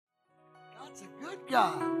God's a good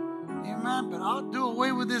God. Amen. But I'll do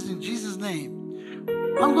away with this in Jesus' name.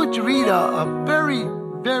 I'm going to read a very,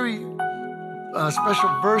 very special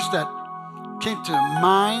verse that came to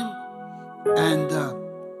mind. And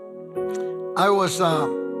I was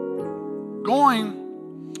going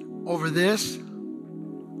over this.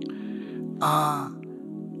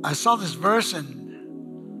 I saw this verse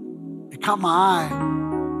and it caught my eye.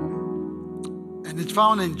 And it's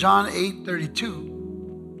found in John 8:32.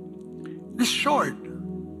 It's short.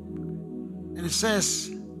 And it says,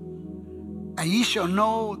 and ye shall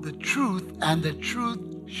know the truth, and the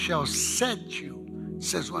truth shall set you.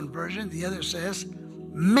 Says one version. The other says,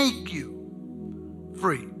 make you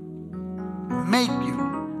free. Make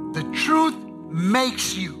you. The truth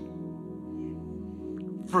makes you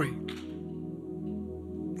free.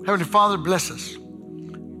 Heavenly Father, bless us.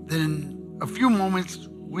 Then in a few moments,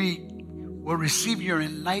 we will receive your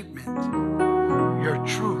enlightenment, your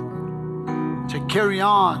truth, to carry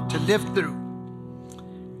on, to live through.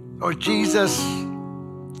 Lord Jesus,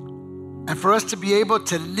 and for us to be able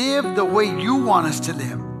to live the way you want us to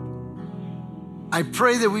live. I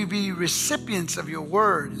pray that we be recipients of your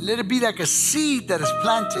word. Let it be like a seed that is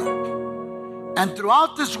planted. And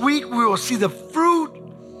throughout this week, we will see the fruit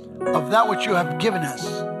of that which you have given us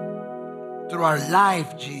through our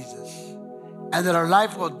life, Jesus. And that our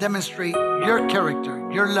life will demonstrate your character,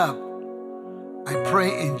 your love. I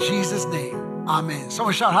pray in Jesus' name. Amen.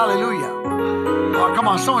 Someone shout hallelujah. Oh, come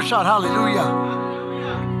on, someone shout hallelujah.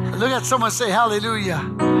 Look at someone, say hallelujah.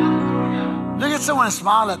 Look at someone and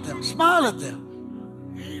smile at them. Smile at them.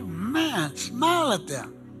 Amen. Smile at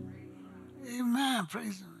them. Amen.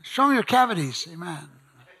 Praise them. Show me your cavities. Amen.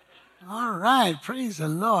 All right. Praise the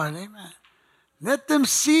Lord. Amen. Let them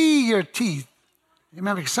see your teeth.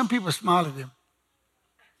 Amen. Because some people smile at them.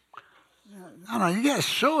 No, you got to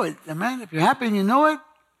show it. Amen. If you're happy and you know it,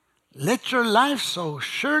 let your life so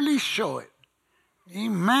surely show it.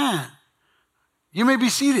 Amen. You may be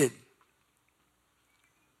seated.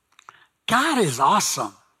 God is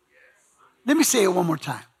awesome. Let me say it one more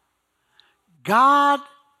time. God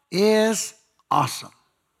is awesome.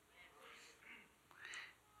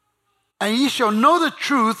 And ye shall know the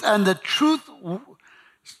truth, and the truth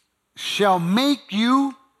shall make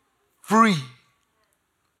you free.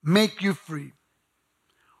 Make you free.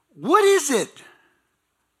 What is it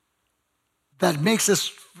that makes us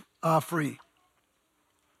free?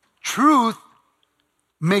 Truth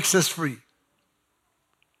makes us free.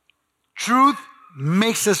 Truth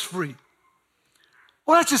makes us free.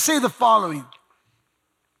 Well, let's just say the following.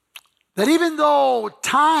 That even though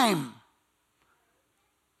time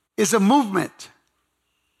is a movement,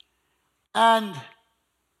 and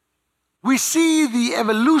we see the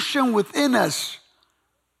evolution within us,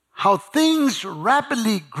 how things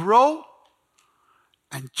rapidly grow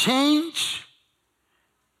and change,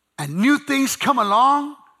 and new things come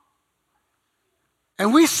along,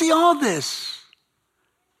 and we see all this.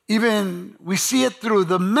 Even we see it through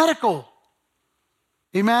the medical.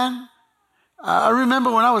 Amen. I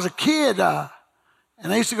remember when I was a kid, and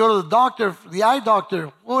I used to go to the doctor, the eye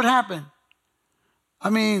doctor. What would happen? I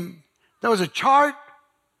mean, there was a chart,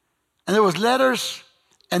 and there was letters,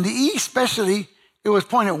 and the E especially, it was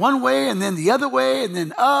pointed one way, and then the other way, and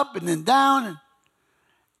then up, and then down,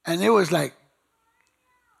 and it was like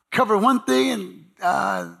cover one thing,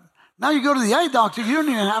 and now you go to the eye doctor, you don't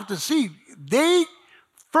even have to see. They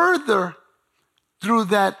further through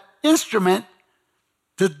that instrument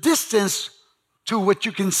the distance to what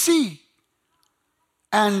you can see.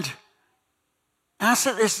 And I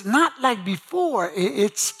said, it's not like before.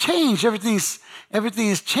 It's changed. Everything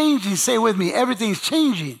is changing. Say with me, everything's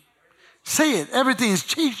changing. Say it. Everything is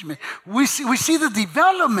changing. We see the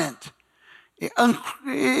development.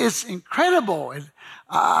 It's incredible.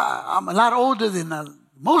 I'm a lot older than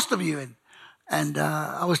most of you, and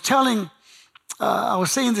I was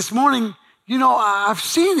saying this morning, I've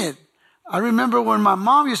seen it. I remember when my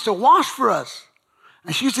mom used to wash for us,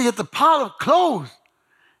 and she used to get the pile of clothes,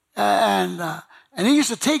 and it used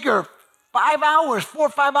to take her 4 or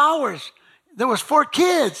 5 hours. There was 4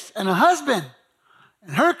 kids and a husband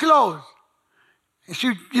and her clothes. And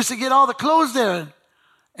she used to get all the clothes there.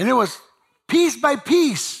 And it was piece by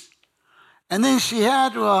piece. And then she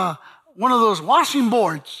had one of those washing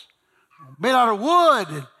boards made out of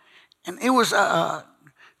wood. And it was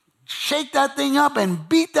shake that thing up and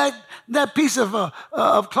beat that piece of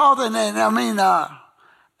cloth. And then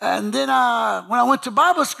when I went to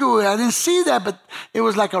Bible school, I didn't see that, but it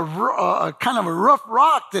was like a kind of a rough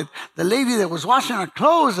rock that the lady that was washing her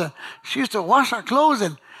clothes, she used to wash her clothes,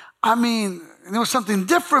 and there was something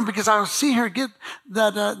different because I would see her get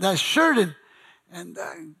that shirt, and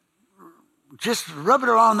just rub it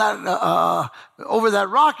around that over that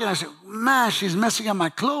rock, and I said, man, she's messing up my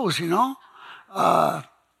clothes, you know.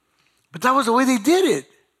 But that was the way they did it.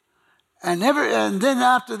 And then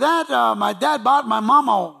after that, my dad bought my mom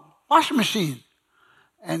a washing machine.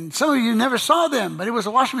 And some of you never saw them, but it was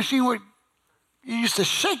a washing machine where you used to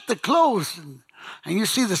shake the clothes, and you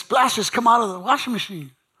see the splashes come out of the washing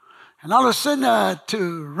machine. And all of a sudden,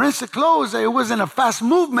 to rinse the clothes, it wasn't a fast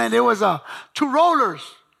movement. It was 2 rollers.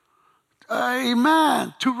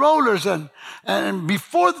 Amen. 2 rollers. And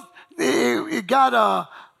before it got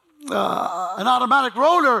an automatic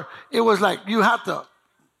roller, it was like you had to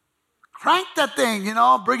crank that thing, you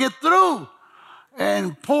know, bring it through.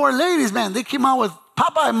 And poor ladies, man, they came out with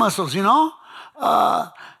Popeye muscles, you know.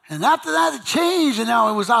 And after that, it changed, and now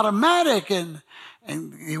it was automatic, and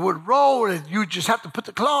it would roll, and you just have to put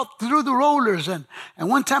the cloth through the rollers. And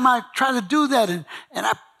one time I tried to do that, and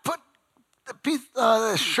I put the piece,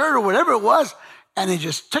 the shirt or whatever it was, and it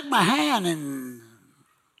just took my hand, and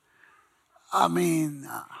I mean,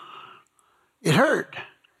 it hurt.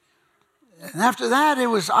 And after that, it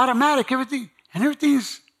was automatic,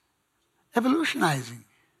 everything's evolutionizing.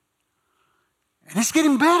 And it's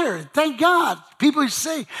getting better. Thank God. People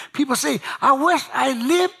say, I wish I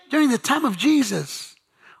lived during the time of Jesus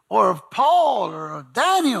or of Paul or of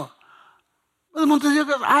Daniel. Well, Montevideo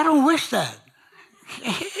goes, I don't wish that.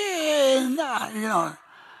 You know,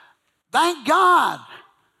 thank God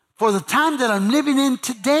for the time that I'm living in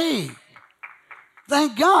today.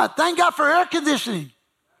 Thank God. Thank God for air conditioning.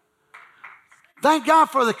 Thank God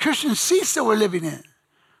for the Christian seats that we're living in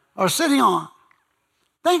or sitting on.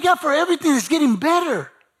 Thank God for everything that's getting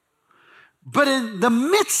better. But in the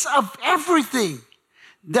midst of everything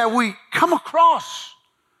that we come across,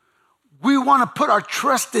 we want to put our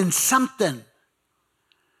trust in something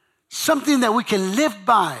that we can live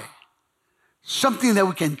by, something that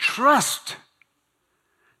we can trust,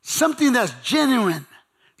 something that's genuine,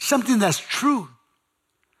 something that's true,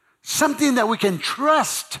 something that we can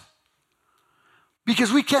trust.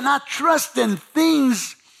 Because we cannot trust in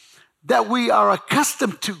things that we are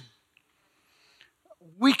accustomed to.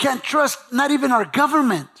 We can't trust not even our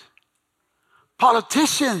government,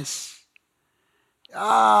 politicians.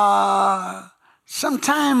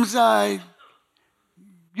 Sometimes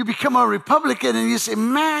you become a Republican and you say,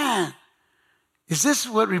 man, is this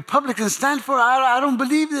what Republicans stand for? I don't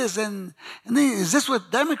believe this. And then, is this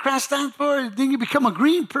what Democrats stand for? And then you become a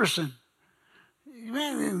green person.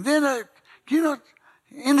 And then,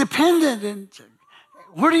 independent. And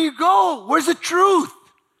where do you go? Where's the truth?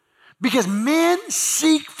 Because men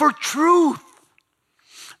seek for truth.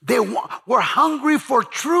 We're hungry for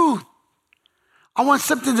truth. I want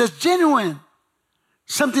something that's genuine,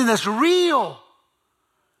 something that's real.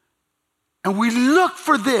 And we look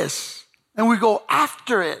for this, and we go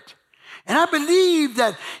after it. And I believe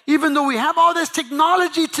that even though we have all this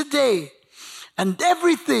technology today and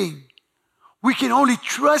everything, we can only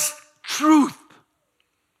trust truth.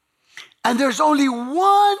 And there's only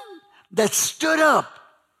one that stood up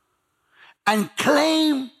and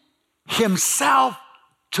claimed himself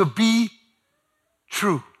to be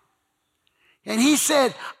true. And he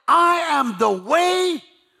said, I am the way,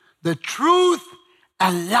 the truth,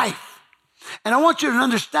 and life. And I want you to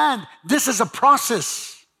understand, this is a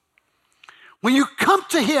process. When you come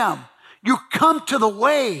to him, you come to the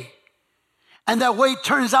way. And that way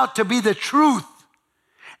turns out to be the truth.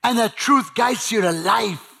 And that truth guides you to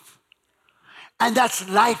life. And that's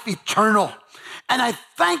life eternal. And I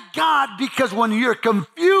thank God because when you're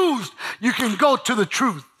confused, you can go to the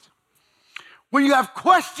truth. When you have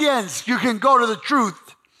questions, you can go to the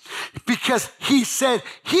truth. Because he said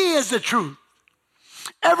he is the truth.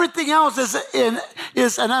 Everything else is an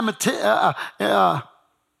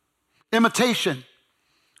imitation.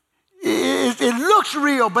 It looks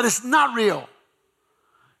real, but it's not real.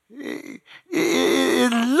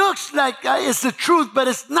 It looks like it's the truth, but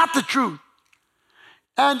it's not the truth.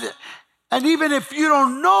 And even if you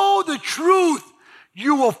don't know the truth,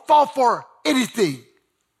 you will fall for anything.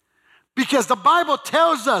 Because the Bible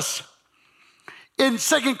tells us in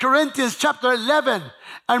 2 Corinthians chapter 11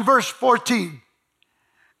 and verse 14.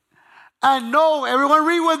 And no, everyone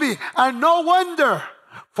read with me. And no wonder,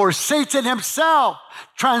 for Satan himself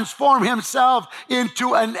transformed himself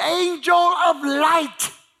into an angel of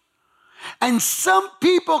light. And some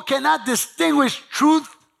people cannot distinguish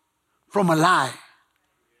truth from a lie.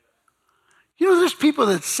 You know, there's people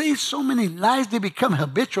that say so many lies, they become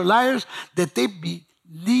habitual liars, that they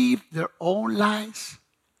believe their own lies.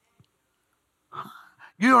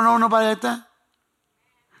 You don't know nobody like that?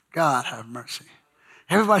 God have mercy.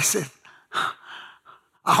 Everybody said,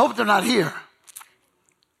 I hope they're not here.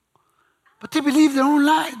 But they believe their own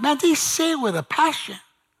lies. Man, they say it with a passion.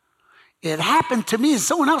 It happened to me in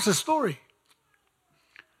someone else's story.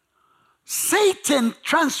 Satan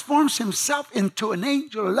transforms himself into an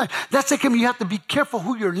angel of light. That's like him. You have to be careful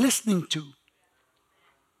who you're listening to,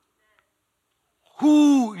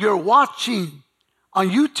 who you're watching on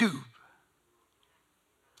YouTube,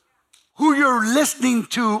 who you're listening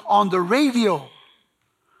to on the radio,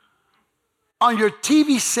 on your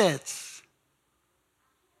TV sets,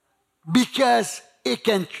 because it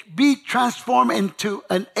can be transformed into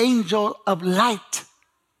an angel of light.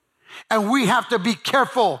 And we have to be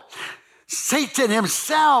careful. Satan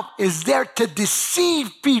himself is there to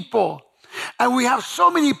deceive people. And we have so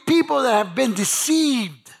many people that have been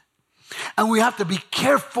deceived. And we have to be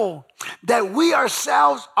careful that we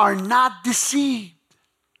ourselves are not deceived.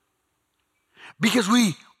 Because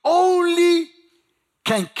we only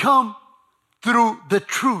can come through the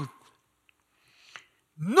truth.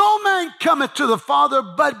 No man cometh to the Father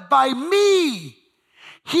but by me.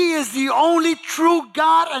 He is the only true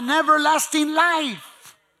God and everlasting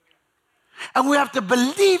life. And we have to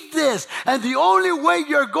believe this. And the only way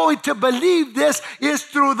you're going to believe this is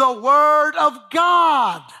through the Word of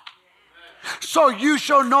God. So you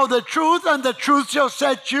shall know the truth, and the truth shall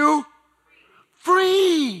set you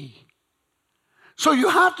free. So you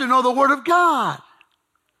have to know the Word of God.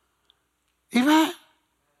 Amen?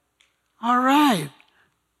 All right.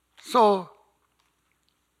 So,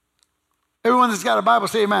 everyone that's got a Bible,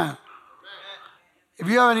 say amen. If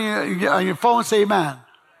you have any on your phone, say amen.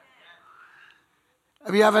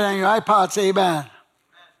 If you have it on your iPod, say amen.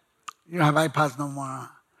 You don't have iPods no more.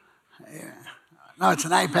 No, it's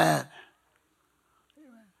an iPad.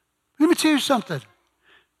 Let me tell you something.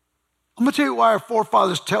 I'm going to tell you why our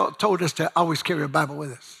forefathers told us to always carry a Bible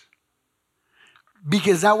with us.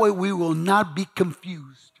 Because that way we will not be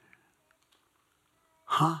confused.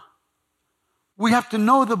 Huh? We have to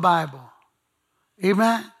know the Bible.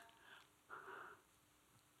 Amen?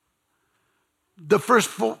 The first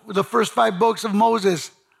 5 books of Moses,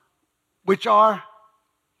 which are?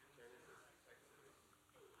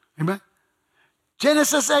 Amen?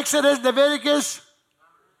 Genesis, Exodus, Leviticus.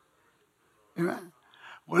 Amen?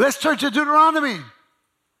 Well, let's turn to Deuteronomy.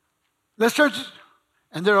 Let's turn to,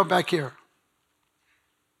 and they're all back here.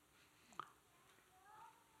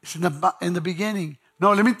 It's in the beginning.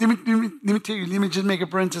 No, let me tell you, let me just make a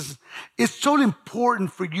parenthesis. It's so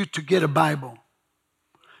important for you to get a Bible,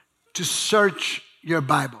 to search your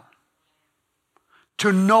Bible,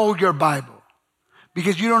 to know your Bible,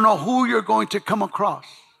 because you don't know who you're going to come across.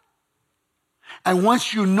 And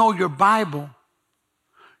once you know your Bible,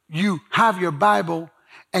 you have your Bible,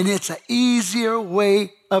 and it's an easier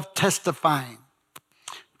way of testifying.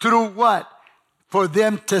 Through what? For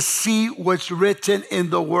them to see what's written in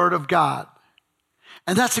the Word of God.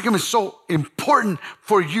 And that's going to be so important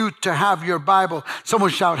for you to have your Bible. Someone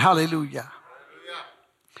shout hallelujah. Hallelujah.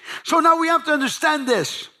 So now we have to understand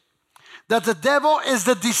this, that the devil is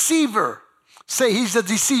the deceiver. Say he's the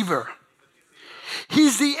deceiver.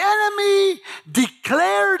 He's the enemy,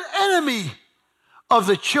 declared enemy of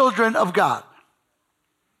the children of God.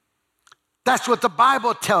 That's what the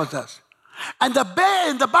Bible tells us. And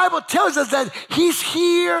the Bible tells us that he's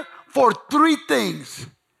here for 3 things.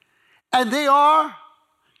 And they are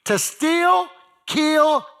to steal,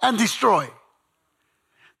 kill, and destroy.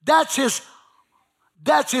 That's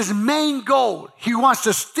his main goal. He wants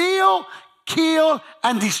to steal, kill,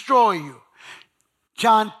 and destroy you.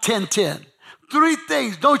 John 10:10. 3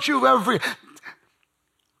 things. Don't you ever forget.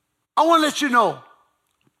 I want to let you know,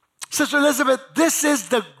 Sister Elizabeth, this is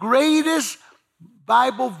the greatest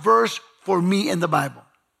Bible verse for me in the Bible.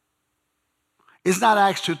 It's not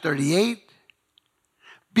Acts 2:38.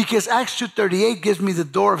 Because Acts 2:38 gives me the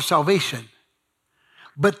door of salvation.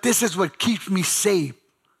 But this is what keeps me safe.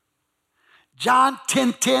 John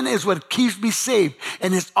 10:10 is what keeps me safe.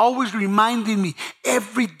 And it's always reminding me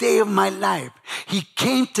every day of my life. He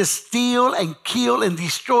came to steal and kill and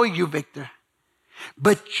destroy you, Victor.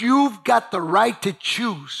 But you've got the right to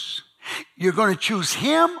choose. You're going to choose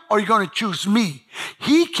him or you're going to choose me.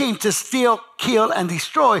 He came to steal, kill, and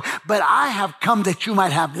destroy, but I have come that you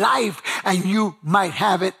might have life and you might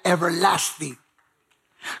have it everlasting.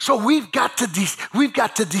 So we've got to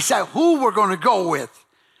decide who we're going to go with.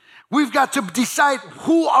 We've got to decide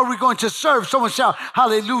who are we going to serve. Someone shout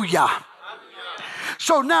hallelujah.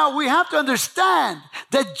 So now we have to understand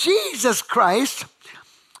that Jesus Christ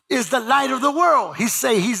is the light of the world. He's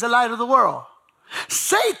the light of the world.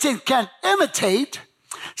 Satan can imitate.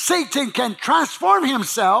 Satan can transform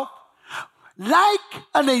himself like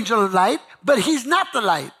an angel of light, but he's not the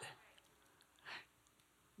light.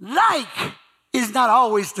 Like is not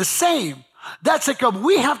always the same. That's because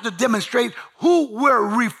we have to demonstrate who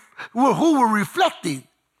we're reflecting.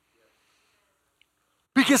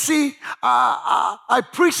 Because see, I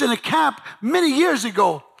preached in a camp many years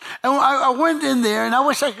ago, and I went in there, and I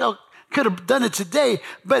wish I could have done it today,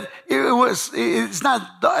 but it's not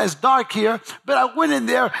as dark here. But I went in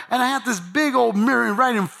there, and I had this big old mirror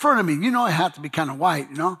right in front of me. You know, it had to be kind of white,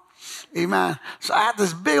 you know? Amen. So I had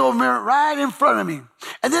this big old mirror right in front of me.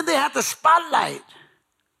 And then they had the spotlight.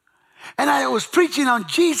 And I was preaching on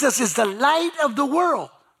Jesus is the light of the world.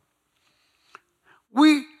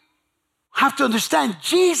 We have to understand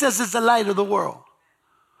Jesus is the light of the world.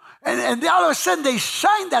 And all of a sudden they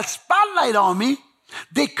shined that spotlight on me.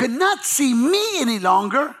 They could not see me any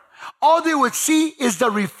longer. All they would see is the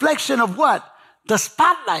reflection of what? The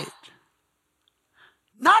spotlight.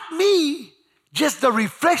 Not me, just the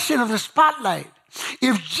reflection of the spotlight.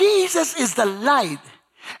 If Jesus is the light,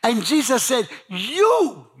 and Jesus said,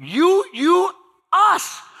 you,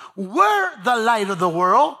 us, we're the light of the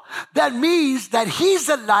world. That means that he's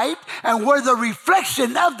the light and we're the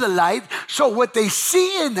reflection of the light. So what they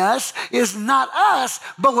see in us is not us,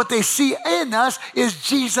 but what they see in us is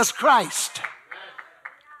Jesus Christ.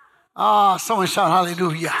 Someone shout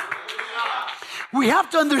hallelujah. We have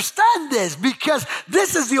to understand this because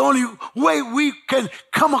this is the only way we can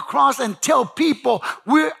come across and tell people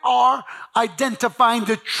we are identifying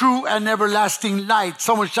the true and everlasting light.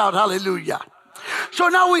 Someone shout hallelujah. So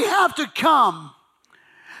now we have to come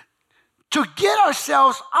to get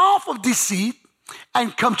ourselves off of deceit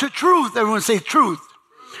and come to truth. Everyone say truth.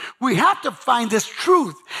 We have to find this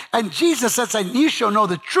truth. And Jesus says, and you shall know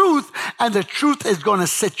the truth, and the truth is going to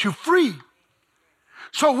set you free.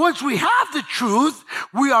 So once we have the truth,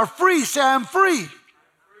 we are free. Say, I'm free.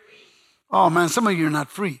 Oh, man, some of you are not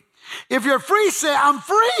free. If you're free, say, I'm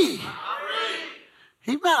free.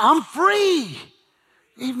 Amen, I'm free.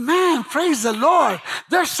 Amen, praise the Lord.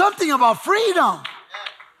 There's something about freedom.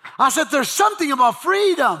 I said there's something about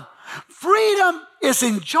freedom. Freedom is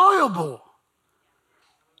enjoyable.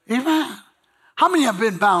 Amen. How many have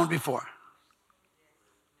been bound before?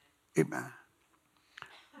 Amen.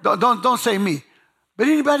 Don't say me. But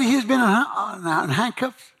anybody here's been on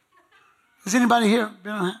handcuffs? Has anybody here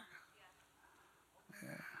been on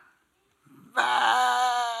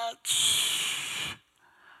handcuffs?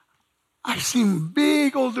 I've seen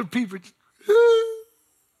big older people.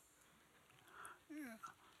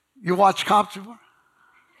 You watch cops before?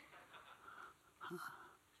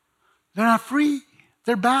 They're not free.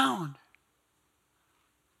 They're bound.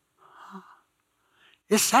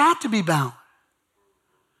 It's sad to be bound.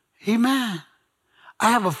 Amen.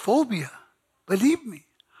 I have a phobia. Believe me,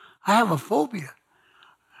 I have a phobia.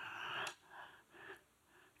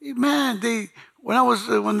 Amen.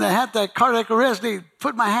 When they had that cardiac arrest, they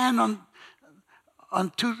put my hand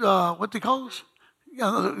on two, what they call those?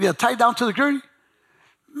 Tied down to the gurney.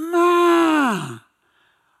 Man,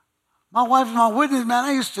 my wife is my witness, man.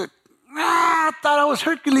 I thought I was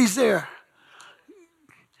Hercules there.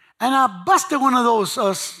 And I busted one of those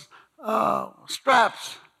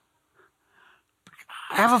straps.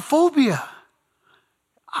 I have a phobia.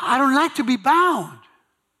 I don't like to be bound.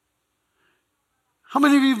 How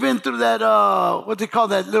many of you have been through that, what they call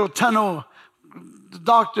that little tunnel, the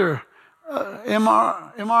doctor,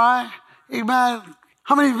 MRI? Amen.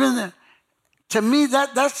 How many have been there? To me,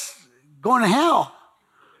 that's going to hell.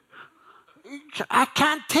 I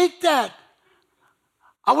can't take that.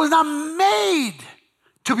 I was not made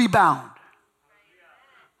to be bound.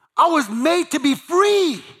 I was made to be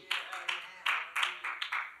free.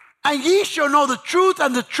 And ye shall know the truth,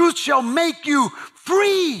 and the truth shall make you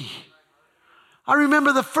free. I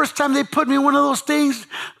remember the first time they put me in one of those things,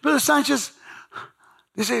 Brother Sanchez,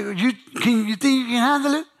 they say, you think you can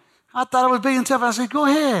handle it? I thought I was big and tough. I said, go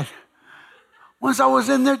ahead. Once I was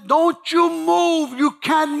in there, don't you move. You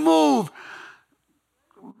can't move.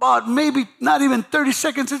 About maybe not even 30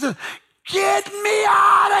 seconds into, get me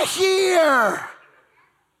out of here.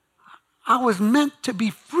 I was meant to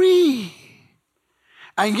be free.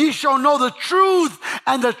 And ye shall know the truth,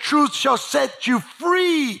 and the truth shall set you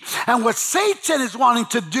free. And what Satan is wanting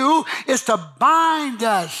to do is to bind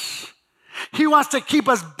us. He wants to keep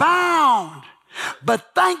us bound.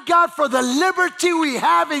 But thank God for the liberty we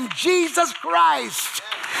have in Jesus Christ.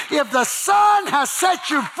 If the Son has set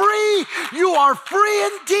you free, you are free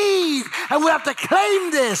indeed. And we have to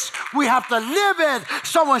claim this. We have to live it.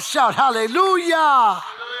 Someone shout hallelujah.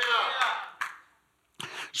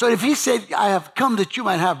 So if he said, I have come that you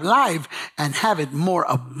might have life and have it more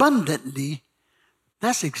abundantly,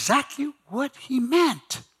 that's exactly what he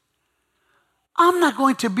meant. I'm not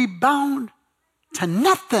going to be bound to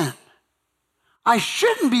nothing. I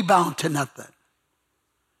shouldn't be bound to nothing.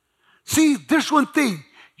 See, there's one thing.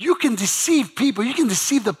 You can deceive people. You can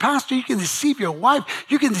deceive the pastor. You can deceive your wife.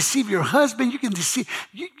 You can deceive your husband. You can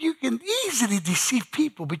easily deceive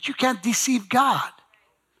people, but you can't deceive God.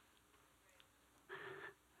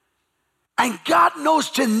 And God knows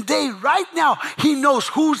today, right now, he knows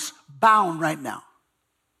who's bound right now.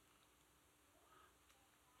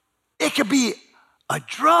 It could be a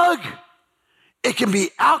drug. It can be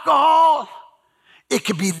alcohol. It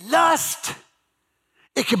could be lust.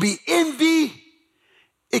 It could be envy.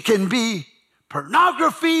 It can be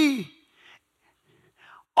pornography.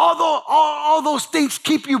 Although all those things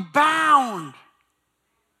keep you bound.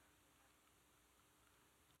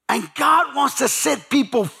 And God wants to set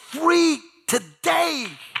people free today.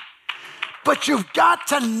 But you've got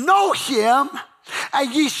to know him,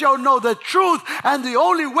 and ye shall know the truth. And the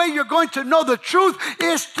only way you're going to know the truth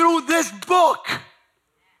is through this book.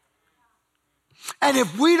 And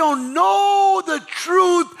if we don't know the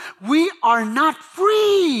truth, we are not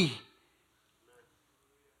free.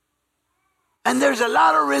 And there's a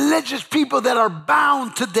lot of religious people that are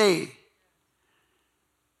bound today.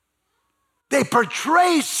 They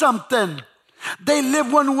portray something. They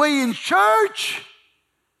live one way in church.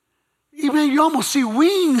 Even you almost see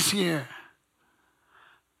wings here.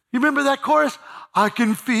 You remember that chorus? I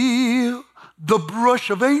can feel the brush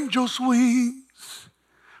of angels' wings.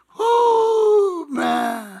 Oh,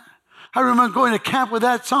 man. I remember going to camp with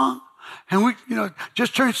that song. And we,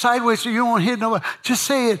 just turn sideways so you won't hit nobody. Just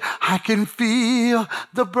say it. I can feel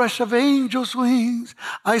the brush of angels' wings.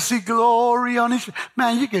 I see glory on his...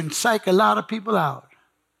 Man, you can psych a lot of people out.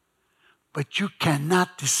 But you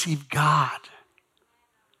cannot deceive God.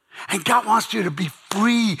 And God wants you to be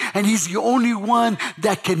free. And he's the only one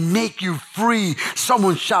that can make you free.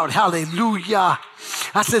 Someone shout hallelujah.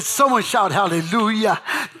 I said, someone shout hallelujah.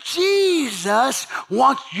 Jesus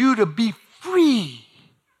wants you to be free.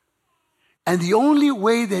 And the only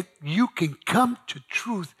way that you can come to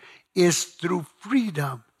truth is through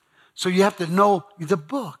freedom. So you have to know the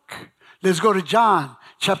book. Let's go to John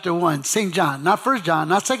chapter 1. St. John, not 1 John,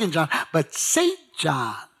 not 2 John, but St.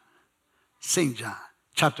 John. St. John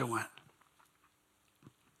chapter 1.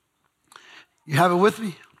 You have it with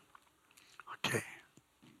me? Okay.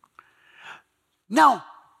 Now,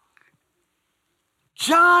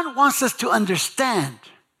 John wants us to understand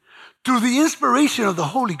through the inspiration of the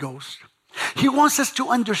Holy Ghost. He wants us to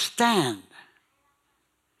understand.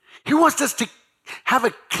 He wants us to have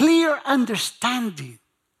a clear understanding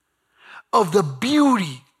of the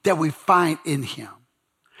beauty that we find in him.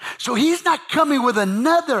 So he's not coming with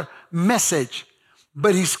another message,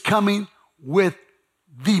 but he's coming with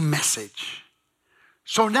the message.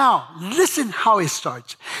 So now, listen how it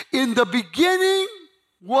starts. In the beginning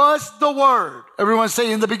was the Word. Everyone say,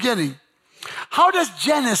 in the beginning. How does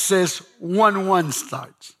Genesis 1:1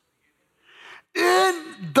 start?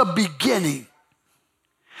 In the beginning,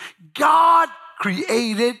 God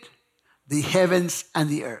created the heavens and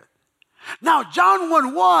the earth. Now, John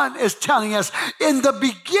 1:1 is telling us, in the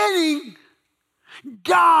beginning,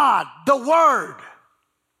 God, the Word.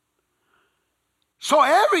 So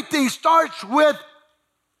everything starts with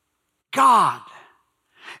God.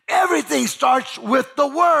 Everything starts with the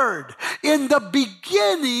Word. In the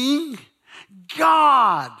beginning,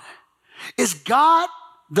 God. Is God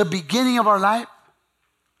the beginning of our life?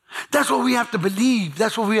 That's what we have to believe.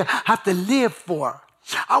 That's what we have to live for.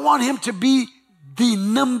 I want him to be the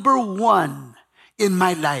number one in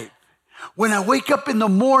my life. When I wake up in the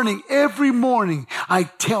morning, every morning, I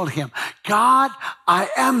tell him, God, I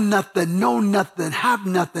am nothing, know nothing, have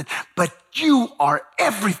nothing, but you are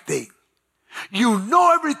everything. You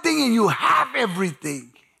know everything and you have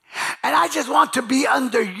everything. And I just want to be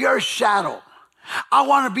under your shadow. I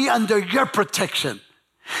want to be under your protection.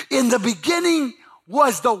 In the beginning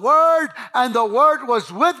was the Word, and the Word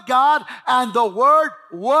was with God, and the Word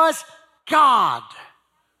was God.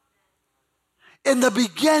 In the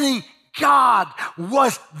beginning, God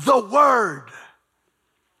was the Word.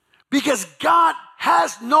 Because God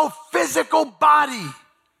has no physical body.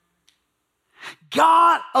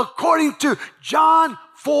 God, according to John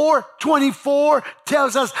 4:24,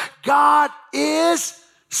 tells us God is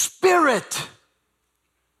spirit.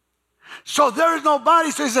 So there is no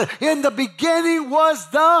body. So he said, in the beginning was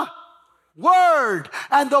the Word,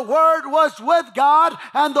 and the Word was with God,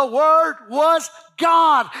 and the Word was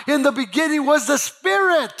God. In the beginning was the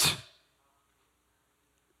Spirit,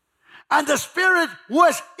 and the Spirit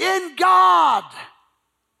was in God.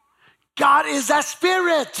 God is that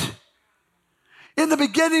Spirit. In the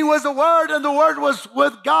beginning was the Word, and the Word was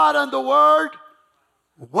with God, and the Word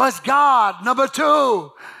was God. Number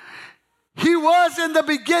 2, He was in the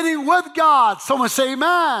beginning with God. Someone say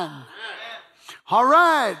amen. All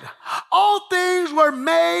right. All things were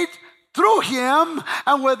made through him,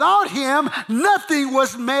 and without him, nothing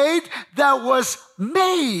was made that was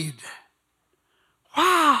made.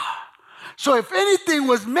 Wow. So if anything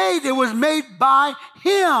was made, it was made by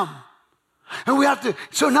him. And we have to,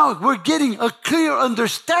 so now we're getting a clear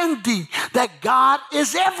understanding that God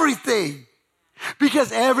is everything.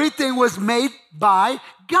 Because everything was made by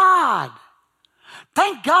God.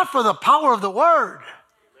 Thank God for the power of the word.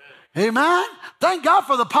 Amen. Thank God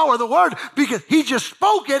for the power of the word, because he just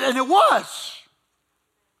spoke it and it was.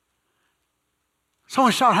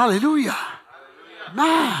 Someone shout hallelujah. Hallelujah.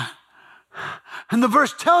 Man. And the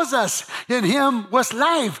verse tells us, in him was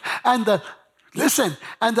life, and the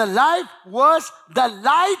life was the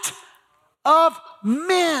light of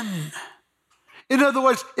men. In other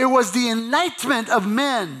words, it was the enlightenment of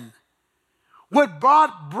men. What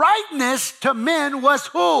brought brightness to men was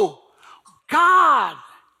who? God.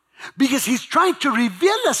 Because he's trying to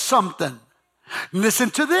reveal us something.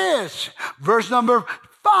 Listen to this. Verse number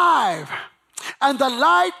 5. And the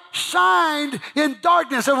light shined in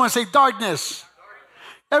darkness. Everyone say darkness.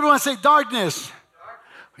 Everyone say darkness.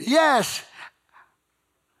 Yes.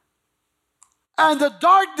 And the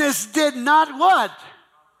darkness did not what?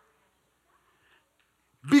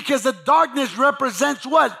 Because the darkness represents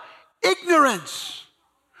what? Ignorance.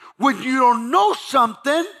 When you don't know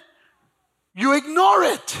something, you ignore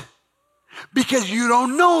it because you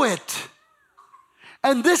don't know it.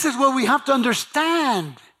 And this is what we have to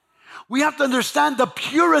understand. We have to understand the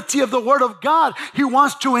purity of the Word of God. He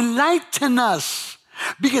wants to enlighten us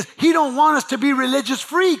because he don't want us to be religious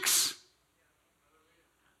freaks.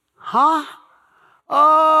 Huh?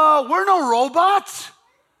 Oh, we're no robots.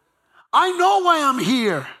 I know why I'm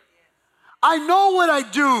here. I know what I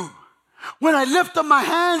do. When I lift up my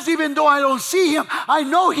hands, even though I don't see him, I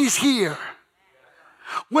know he's here.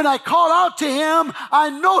 When I call out to him, I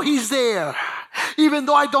know he's there. Even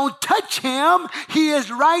though I don't touch him, he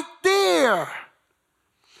is right there.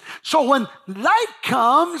 So when light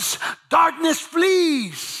comes, darkness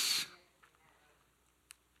flees.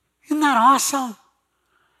 Isn't that awesome?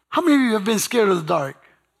 How many of you have been scared of the dark?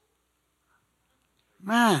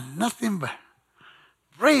 Man, nothing but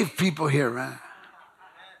brave people here, man.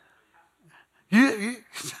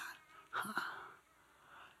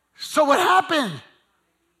 So what happened?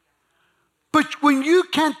 But when you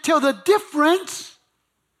can't tell the difference,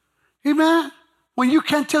 amen, when you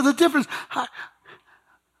can't tell the difference.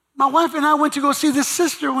 My wife and I went to go see this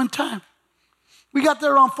sister one time. We got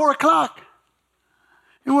there around 4 o'clock.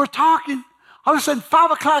 And we're talking. All of a sudden,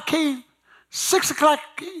 5 o'clock came. 6 o'clock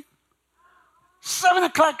came. 7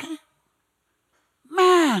 o'clock came.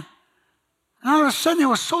 Man. And all of a sudden, it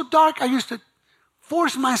was so dark, I used to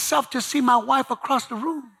force myself to see my wife across the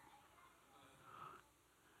room.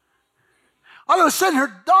 All of a sudden,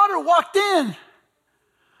 her daughter walked in.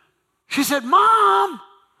 She said, Mom,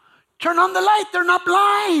 turn on the light. They're not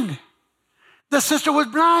blind. The sister was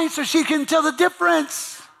blind, so she couldn't tell the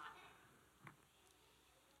difference.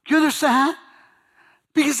 You understand?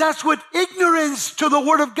 Because that's what ignorance to the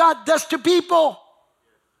Word of God does to people.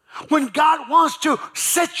 When God wants to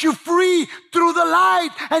set you free through the light,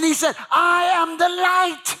 and he said, I am the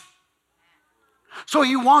light. So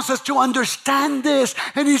he wants us to understand this.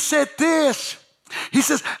 And he said this. He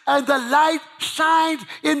says, and the light shined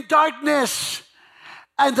in darkness,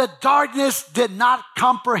 and the darkness did not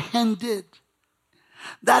comprehend it.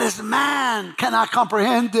 That is, man cannot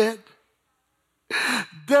comprehend it.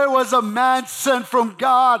 There was a man sent from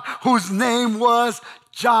God whose name was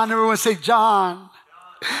John. Everyone say John.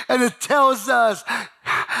 And it tells us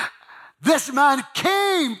this man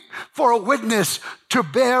came for a witness, to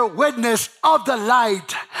bear witness of the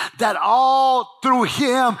light, that all through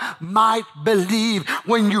him might believe.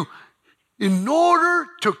 In order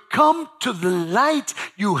to come to the light,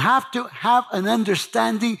 you have to have an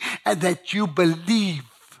understanding and that you believe.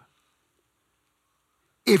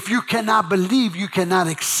 If you cannot believe, you cannot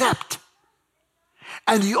accept.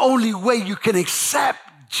 And the only way you can accept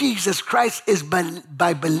Jesus Christ is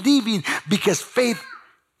by believing, because faith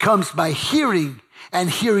comes by hearing, and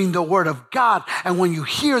hearing the Word of God. And when you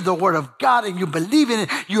hear the Word of God and you believe in it,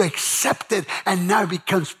 you accept it, and now it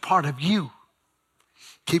becomes part of you.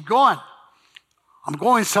 Keep going. I'm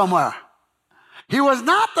going somewhere. He was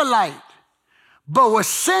not the light, but was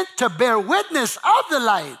sent to bear witness of the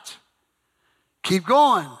light. Keep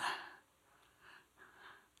going.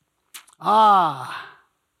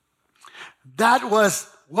 That was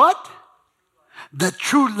what? The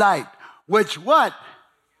true light, which what?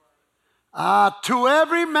 To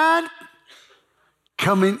every man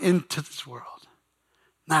coming into this world.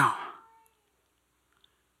 Now,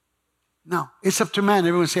 it's up to man.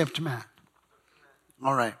 Everyone say up to man.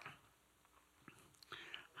 All right.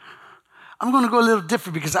 I'm going to go a little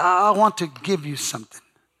different because I want to give you something.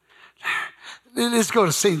 Let's go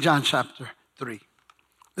to St. John chapter 3.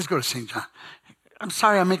 Let's go to St. John. I'm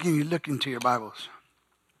sorry I'm making you look into your Bibles.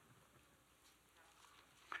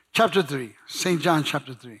 Chapter 3. St. John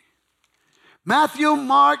chapter 3. Matthew,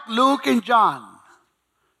 Mark, Luke, and John.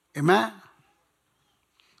 Amen?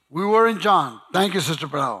 We were in John. Thank you, Sister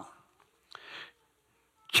Bravo.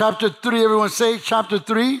 Chapter 3, everyone say chapter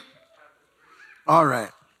 3. All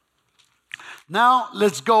right. Now,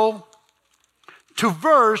 let's go to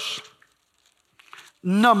verse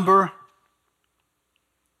number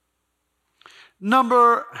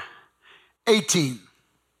 18.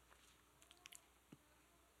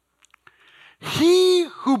 He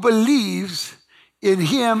who believes in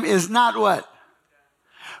him is not what?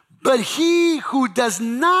 But he who does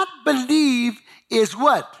not believe is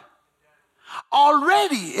what?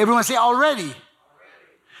 Already. Everyone say already.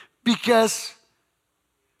 Because,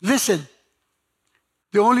 listen,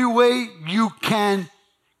 the only way you can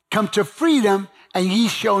come to freedom and ye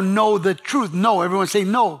shall know the truth. No, everyone say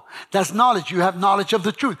no. That's knowledge. You have knowledge of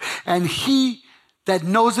the truth. And he that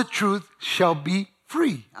knows the truth shall be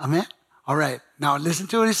free. Amen? All right. Now listen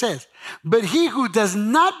to what he says. But he who does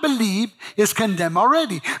not believe is condemned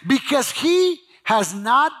already, because he has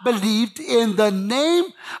not believed in the name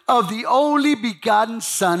of the only begotten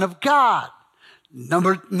Son of God.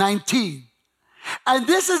 Number 19. And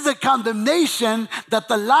this is the condemnation, that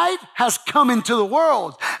the light has come into the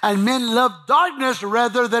world, and men love darkness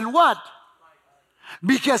rather than what?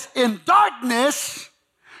 Because in darkness,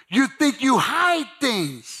 you think you hide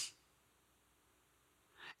things.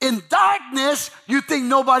 In darkness, you think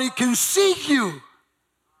nobody can see you.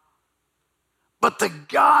 But the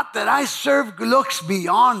God that I serve looks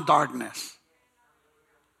beyond darkness.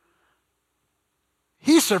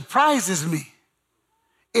 He surprises me.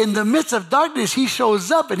 In the midst of darkness, he shows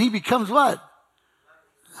up and he becomes what?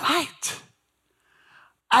 Light.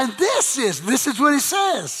 And this is what he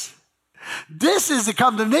says. This is the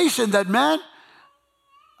condemnation that man,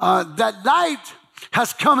 that light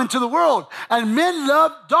has come into the world. And men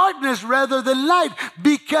love darkness rather than light,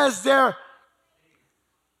 because their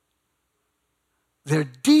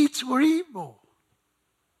deeds were evil.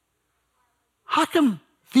 How come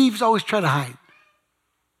thieves always try to hide?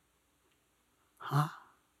 Huh?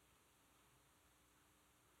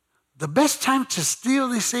 The best time to steal,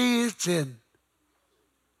 they say, it's in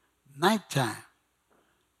nighttime.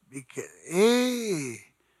 Because,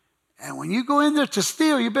 and when you go in there to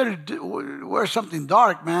steal, you better wear something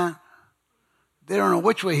dark, man. They don't know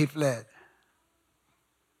which way he fled.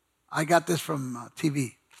 I got this from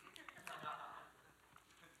TV.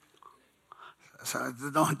 So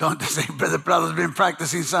don't say Brother Prada's been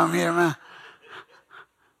practicing some here, man.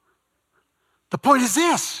 The point is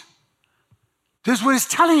this. This is what he's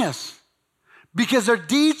telling us. Because their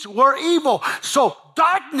deeds were evil. So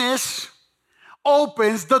darkness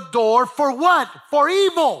opens the door for what? For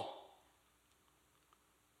evil.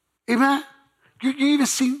 Amen? You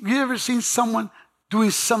ever seen someone doing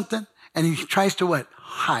something and he tries to what?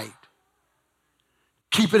 Hide.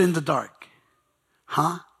 Keep it in the dark.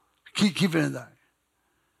 Huh? Keep it in the dark.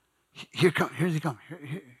 Here they come.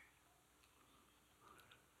 Here.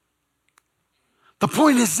 The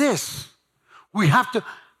point is this. We have to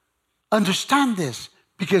understand this,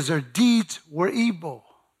 because their deeds were evil.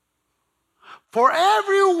 For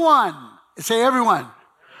everyone, say everyone,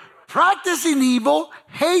 practicing evil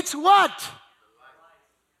hates what?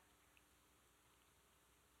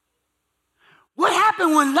 What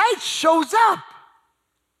happened when light shows up?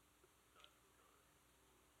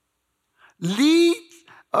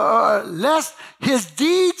 Lest his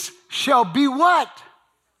deeds shall be what?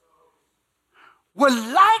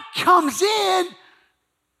 When light comes in,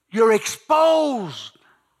 you're exposed.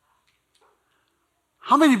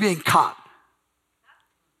 How many being caught?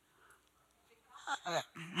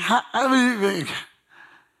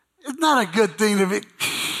 It's not a good thing to be,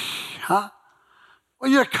 huh?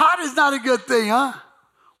 When you're caught, it's not a good thing, huh?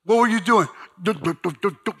 What were you doing?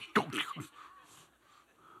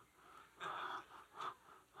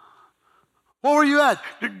 What were you at?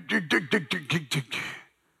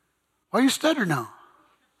 Why are you stuttering now?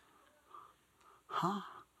 Huh?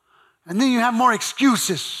 And then you have more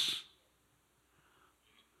excuses.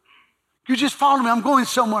 You just follow me. I'm going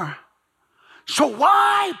somewhere. So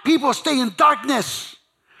why people stay in darkness?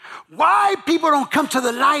 Why people don't come to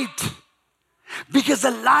the light? Because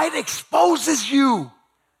the light exposes you.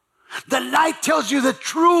 The light tells you the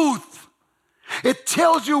truth. It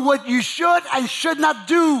tells you what you should and should not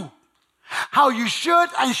do, how you should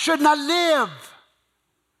and should not live,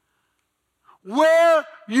 where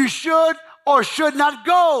you should or should not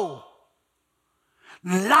go.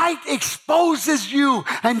 Light exposes you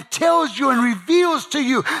and tells you and reveals to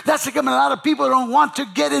you. That's because a lot of people don't want to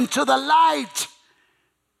get into the light.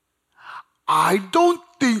 I don't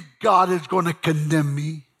think God is going to condemn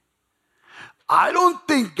me. I don't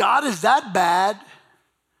think God is that bad.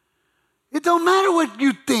 It don't matter what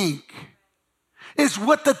you think. It's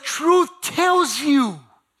what the truth tells you.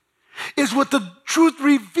 It's what the truth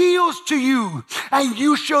reveals to you. And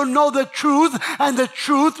you shall know the truth, and the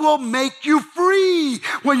truth will make you free.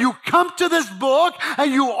 When you come to this book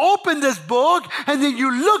and you open this book and then you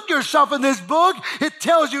look yourself in this book, it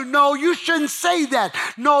tells you, no, you shouldn't say that.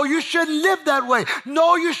 No, you shouldn't live that way.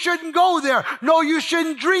 No, you shouldn't go there. No, you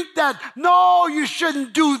shouldn't drink that. No, you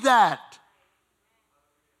shouldn't do that.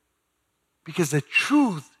 Because the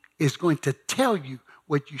truth is going to tell you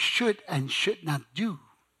what you should and should not do.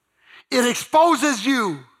 It exposes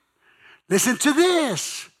you. Listen to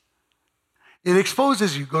this. It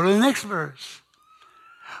exposes you. Go to the next verse.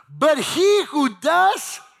 But he who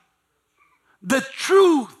does the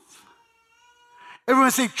truth.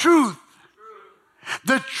 Everyone say truth.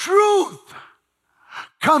 The truth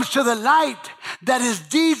comes to the light, that his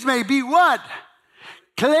deeds may be what?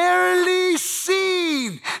 Clearly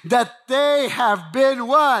seen, that they have been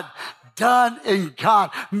what? Done in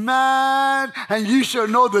God. Man, and you shall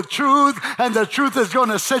know the truth, and the truth is going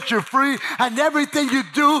to set you free. And everything you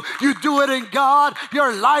do it in God.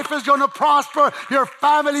 Your life is going to prosper. Your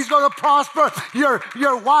family is going to prosper.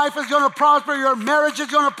 Your wife is going to prosper. Your marriage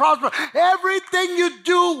is going to prosper. Everything you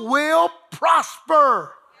do will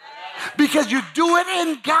prosper. Because you do it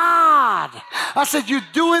in God. I said you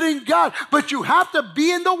do it in God, but you have to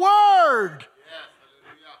be in the Word.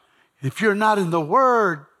 If you're not in the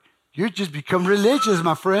Word, you just become religious,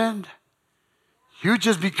 my friend. You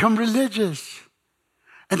just become religious.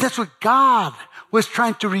 And that's what God was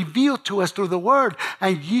trying to reveal to us through the Word.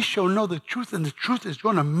 And ye shall know the truth, and the truth is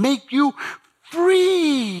going to make you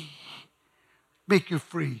free. Make you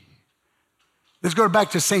free. Let's go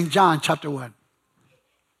back to St. John chapter 1.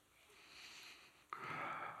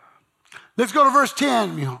 Let's go to verse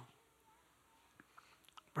 10, Mijo.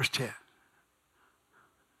 Verse 10.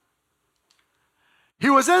 He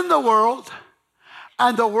was in the world,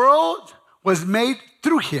 and the world was made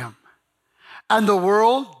through him, and the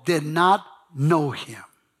world did not know him.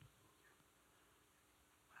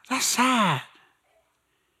 That's sad.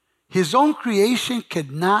 His own creation could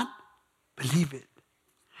not believe it.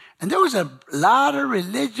 And there was a lot of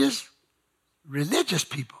religious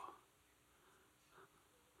people.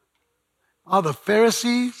 All the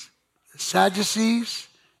Pharisees, the Sadducees,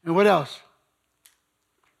 and what else?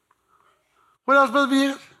 What else, Brother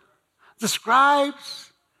Villegas? The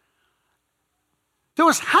scribes. There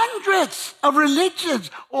was hundreds of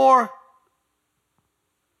religions or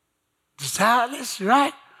zealots,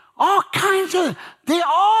 right? All kinds of, they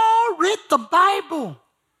all read the Bible.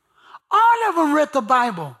 All of them read the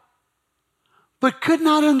Bible, but could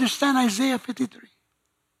not understand Isaiah 53.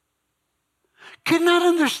 Could not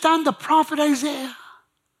understand the prophet Isaiah.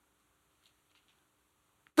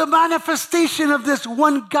 The manifestation of this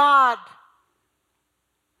one God.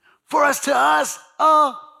 For us,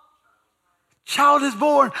 a child is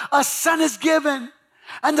born, a son is given,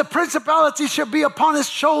 and the principality shall be upon his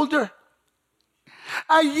shoulder.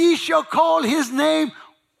 And ye shall call his name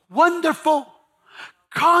Wonderful,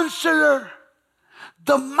 Counselor,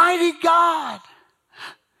 the Mighty God,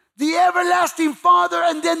 the Everlasting Father,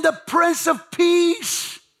 and then the Prince of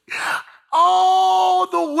Peace. All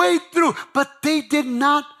the way through. But they did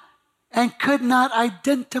not and could not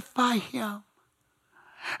identify him.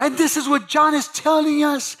 And this is what John is telling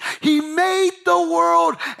us. He made the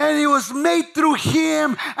world, and it was made through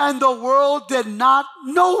him, and the world did not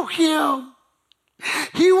know him.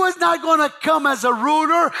 He was not going to come as a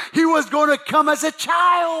ruler. He was going to come as a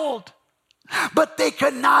child. But they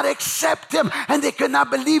could not accept him, and they could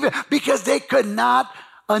not believe it because they could not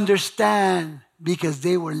understand, because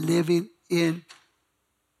they were living in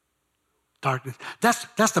darkness.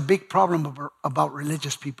 That's the big problem about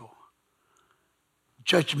religious people.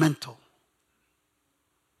 Judgmental.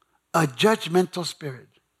 A judgmental spirit.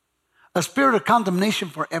 A spirit of condemnation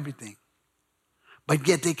for everything. But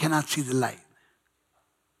yet they cannot see the light.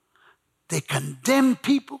 They condemn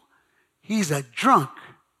people. He's a drunk.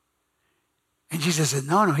 And Jesus said,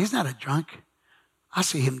 no, he's not a drunk. I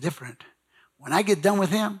see him different. When I get done with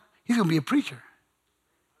him, he's going to be a preacher.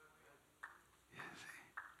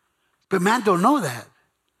 But man don't know that.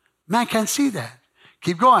 Man can't see that.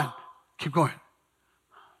 Keep going. Keep going.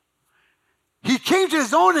 He came to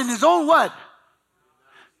his own, and his own what?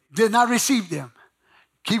 Did not receive them.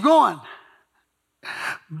 Keep going.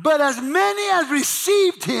 But as many as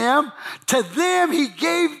received him, to them he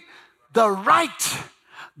gave the right.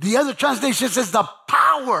 The other translation says the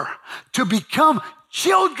power to become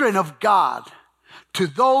children of God to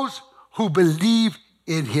those who believe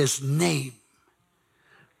in his name.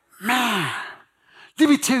 Man, let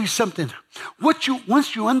me tell you something.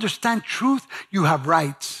 Once you understand truth, you have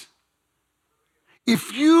rights.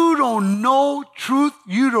 If you don't know truth,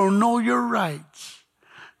 you don't know your rights.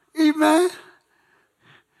 Amen.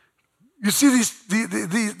 You see these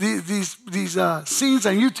scenes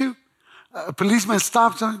on YouTube? A policeman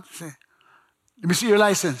stops on, say, "Let me see your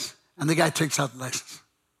license." And the guy takes out the license.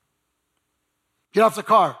 "Get off the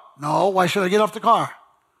car." "No, why should I get off the car?"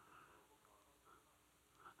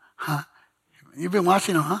 Huh? You've been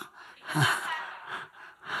watching them, huh?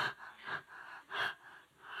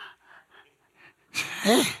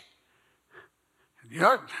 Hey,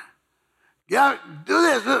 yeah, do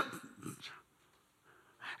this.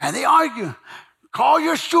 And they argue. Call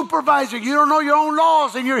your supervisor. You don't know your own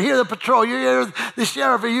laws, and you're here to patrol. You're here the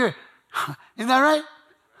sheriff, and you're... Isn't that right?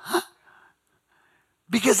 Huh?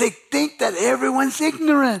 Because they think that everyone's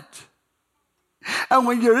ignorant. And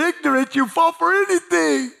when you're ignorant, you fall for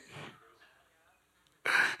anything.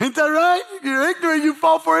 Isn't that right? You're ignorant, you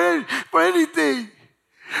fall for anything.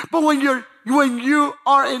 But when you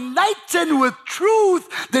are enlightened with truth,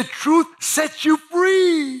 the truth sets you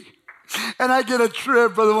free. And I get a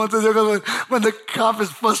trip, Brother Montes, when the cop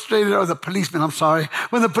is frustrated, or the policeman, I'm sorry,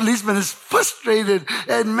 when the policeman is frustrated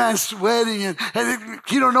and man sweating and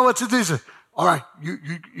he don't know what to do, he says, "All right, you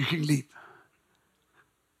can leave."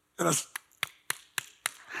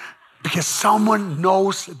 Because someone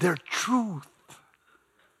knows their truth,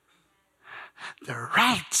 their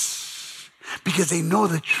rights, because they know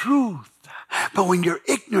the truth. But when you're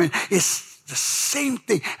ignorant, it's the same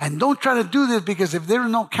thing. And don't try to do this, because if there's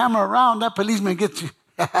no camera around, that policeman gets you.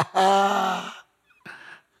 But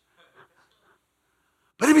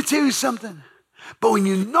let me tell you something. But when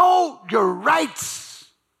you know your rights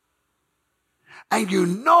and you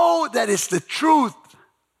know that it's the truth,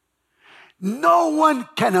 no one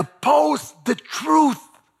can oppose the truth.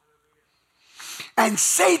 And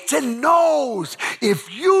Satan knows if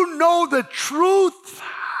you know the truth,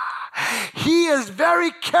 he is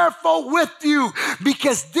very careful with you,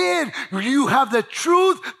 because then you have the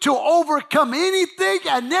truth to overcome anything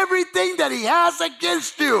and everything that he has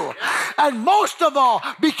against you. And most of all,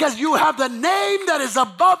 because you have the name that is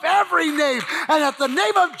above every name. And at the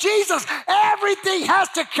name of Jesus, everything has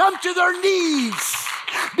to come to their knees,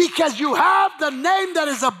 because you have the name that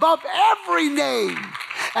is above every name.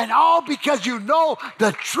 And all because you know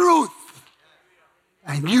the truth.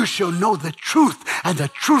 And you shall know the truth, and the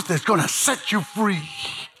truth is going to set you free.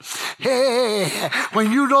 Hey,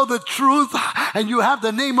 when you know the truth and you have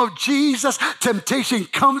the name of Jesus, temptation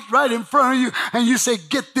comes right in front of you, and you say,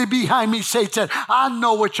 "Get thee behind me, Satan. I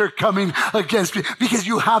know what you're coming against me," because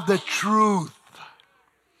you have the truth.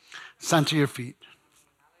 Stand to your feet.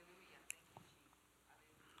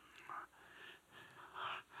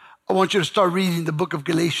 I want you to start reading the book of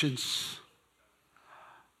Galatians.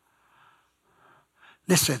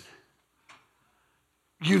 Listen,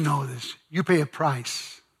 you know this. You pay a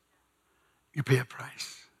price. You pay a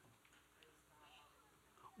price.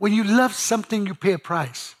 When you love something, you pay a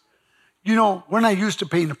price. You know, we're not used to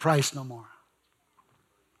paying a price no more.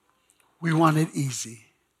 We want it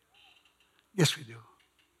easy. Yes, we do.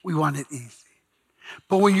 We want it easy.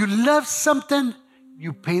 But when you love something,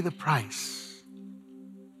 you pay the price.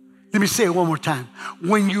 Let me say it one more time.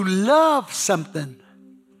 When you love something,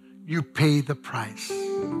 you pay the price.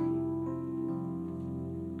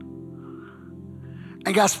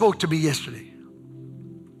 And God spoke to me yesterday.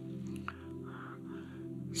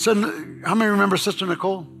 So, how many remember Sister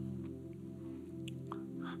Nicole?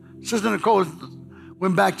 Sister Nicole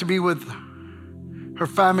went back to be with her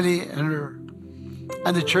family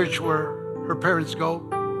and the church where her parents go.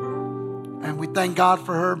 And we thank God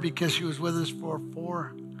for her, because she was with us for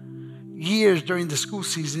 4 years during the school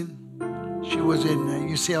season. She was in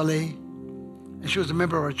UCLA, and she was a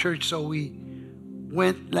member of our church. So we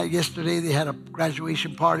went, like yesterday, they had a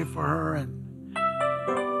graduation party for her, and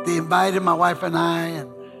they invited my wife and I,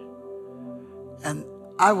 and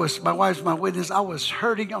my wife's my witness, I was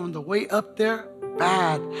hurting on the way up there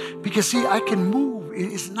bad, because see, I can move.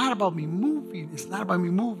 It's not about me moving. It's not about me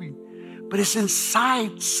moving, but it's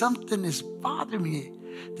inside. Something is bothering me.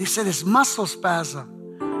 They said it's muscle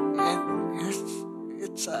spasm, and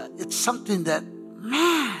it's something that,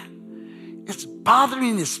 man, it's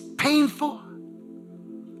bothering, it's painful.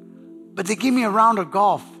 But they gave me a round of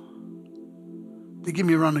golf. They gave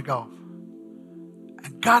me a round of golf.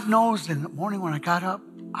 And God knows in the morning when I got up,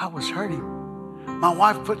 I was hurting. My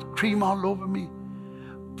wife put cream all over me.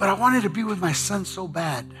 But I wanted to be with my son so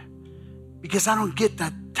bad because I don't get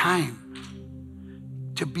that time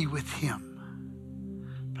to be with him.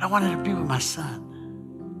 But I wanted to be with my son.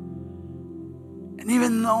 And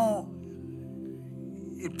even though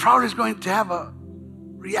it probably is going to have a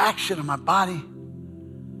reaction in my body,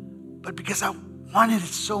 but because I wanted it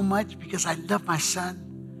so much, because I love my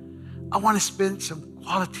son, I want to spend some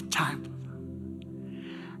quality time with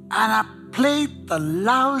him. And I played the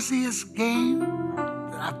lousiest game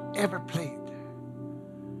that I've ever played.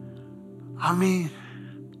 I mean,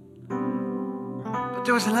 but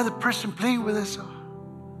there was another person playing with us. So,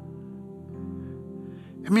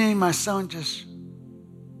 and me and my son just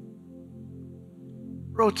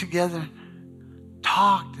rode together,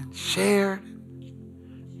 talked and shared.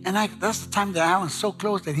 And that's the time that I was so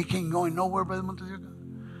close that he can't go nowhere, Brother Montezuma,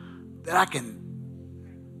 that I can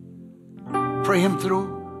pray him through.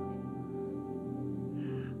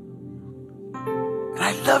 And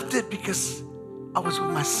I loved it because I was with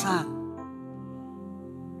my son.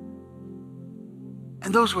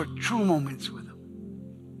 And those were true moments with him.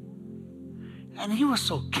 And he was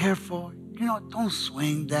so careful. You know, don't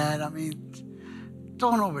swing, Dad. I mean,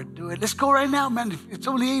 don't overdo it. Let's go right now, man. If it's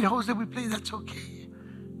only 8 holes that we play, that's okay.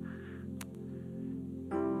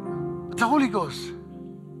 But the Holy Ghost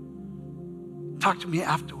talked to me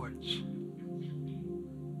afterwards.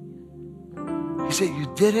 He said, you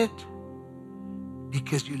did it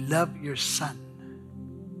because you love your son.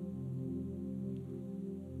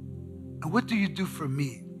 And what do you do for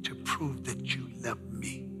me to prove that you love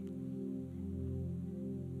me?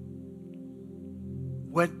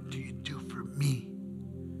 What do you do for me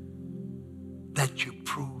that you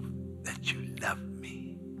prove that you love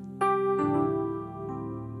me?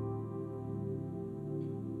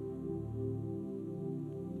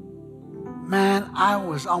 Man, I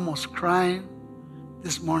was almost crying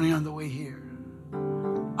this morning on the way here.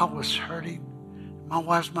 I was hurting. My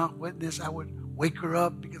wife's not witness. I would wake her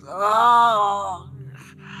up because, oh.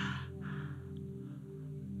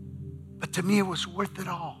 But to me, it was worth it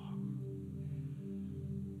all.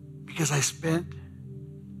 Because I spent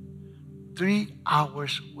 3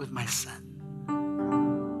 hours with my son.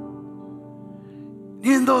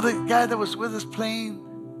 Even though the guy that was with us playing,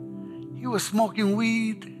 he was smoking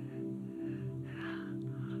weed.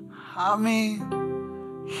 I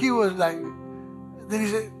mean, he was like, then he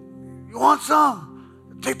said, you want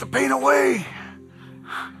some? Take the pain away.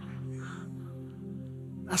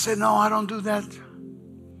 I said, no, I don't do that.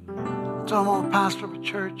 So I'm a pastor of a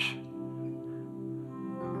church.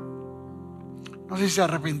 No sé si se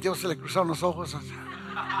arrepintió, se le cruzaron los ojos.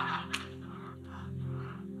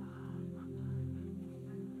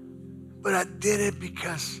 But I did it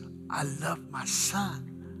because I love my son.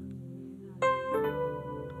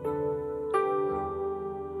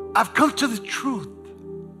 I've come to the truth,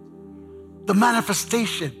 the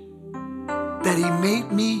manifestation that he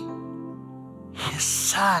made me his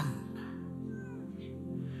son.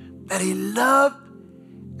 That he loved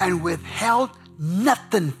and withheld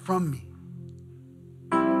nothing from me.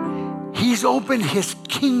 He's opened his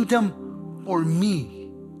kingdom for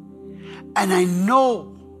me. And I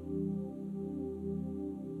know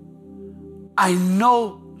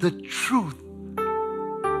the truth.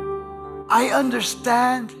 I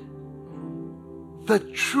understand the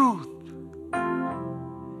truth.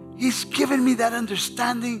 He's given me that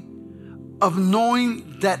understanding of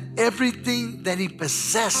knowing that everything that he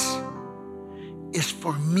possesses is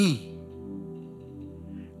for me.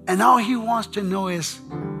 And all he wants to know is,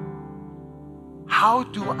 how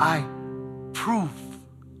do I prove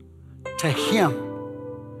to him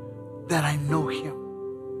that I know him?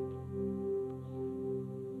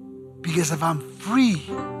 Because if I'm free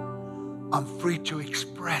to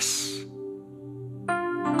express.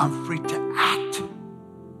 I'm free to act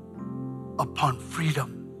upon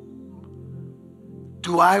freedom.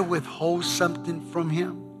 Do I withhold something from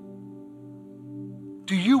him?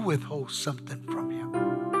 Do you withhold something from him?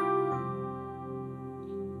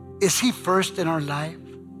 Is he first in our life?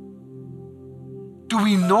 Do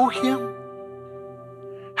we know him?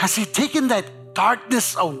 Has he taken that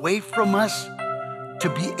darkness away from us to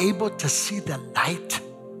be able to see the light?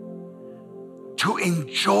 To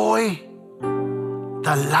enjoy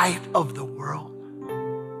the light of the world?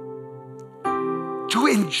 To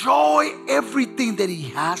enjoy everything that he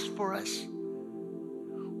has for us?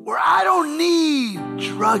 Where I don't need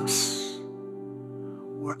drugs,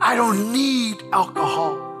 where I don't need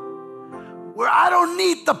alcohol, where I don't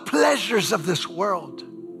need the pleasures of this world,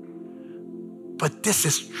 But this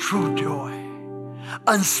is true joy,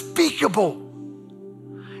 unspeakable,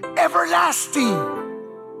 everlasting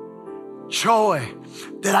joy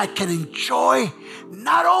that I can enjoy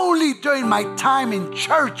not only during my time in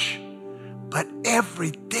church, but every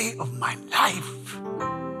day of my life,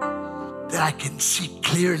 that I can see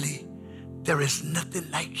clearly there is nothing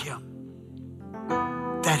like him,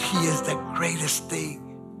 that he is the greatest thing,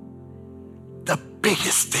 the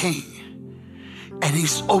biggest thing, and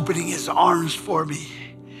he's opening his arms for me,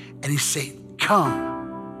 and he's saying,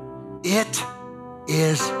 come, it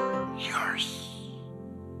is yours.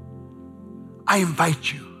 I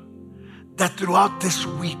invite you that throughout this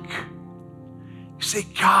week, you say,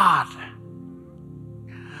 God,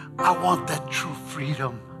 I want that true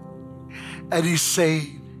freedom. And he's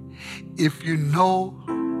saying, if you know,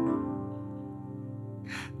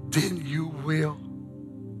 then you will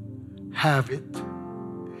have it.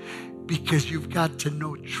 Because you've got to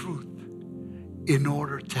know truth in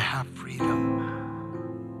order to have freedom.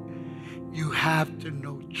 You have to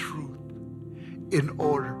know truth in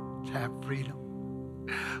order to have freedom.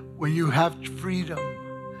 When you have freedom,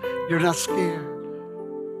 you're not scared.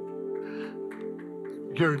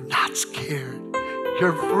 You're not scared.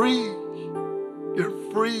 You're free. You're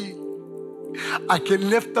free. I can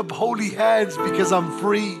lift up holy hands because I'm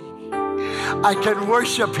free. I can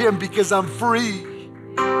worship him because I'm free.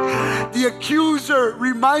 The accuser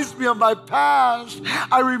reminds me of my past.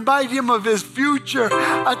 I remind him of his future.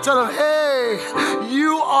 I tell him, hey,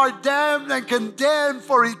 you are damned and condemned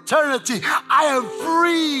for eternity. I am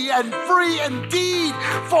free and free indeed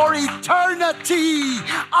for eternity.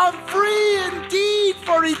 I'm free indeed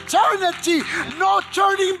for eternity. No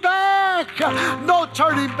turning back. No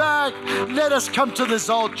turning back. Let us come to this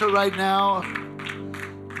altar right now.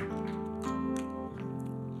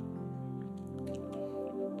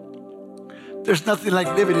 There's nothing like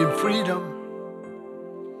living in freedom.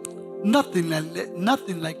 Nothing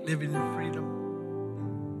like living in freedom.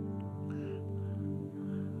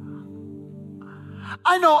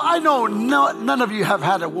 I know none of you have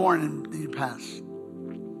had a warrant in your past.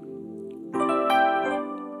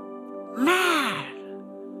 Man,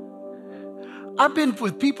 I've been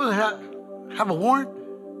with people that have a warrant.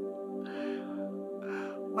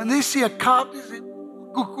 When they see a cop, they say,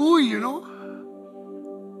 cuckoo, you know.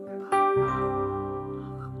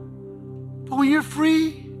 But when you're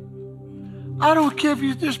free, I don't care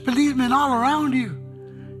if there's policemen all around you.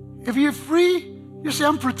 If you're free, you say,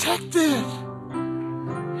 I'm protected.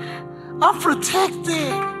 I'm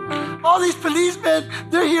protected. All these policemen,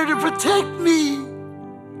 they're here to protect me.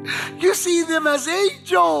 You see them as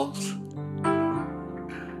angels.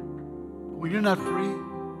 When you're not free,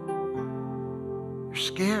 you're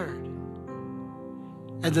scared.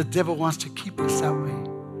 And the devil wants to keep us that way.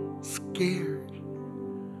 Scared.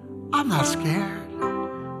 I'm not scared.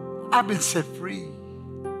 I've been set free.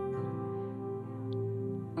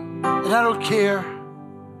 And I don't care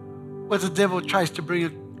what the devil tries to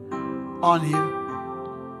bring on you.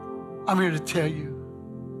 I'm here to tell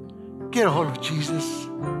you, get a hold of Jesus.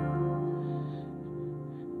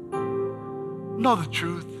 Know the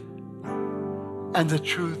truth. And the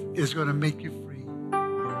truth is going to make you free.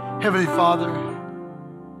 Heavenly Father,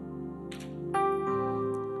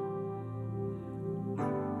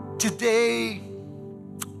 today,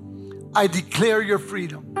 I declare your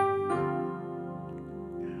freedom.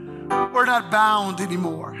 We're not bound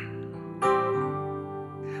anymore.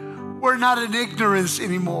 We're not in ignorance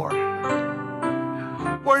anymore.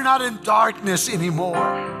 We're not in darkness anymore.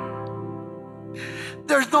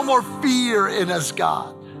 There's no more fear in us,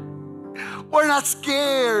 God. We're not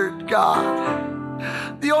scared,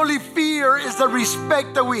 God. The only fear is the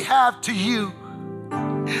respect that we have to you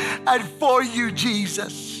and for you,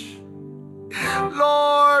 Jesus.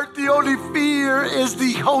 Lord, the only fear is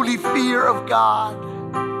the holy fear of God,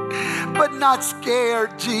 but not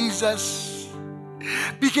scared, Jesus,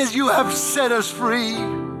 because you have set us free.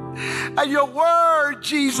 And your word,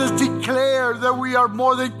 Jesus, declared that we are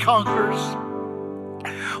more than conquerors.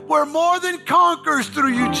 We're more than conquerors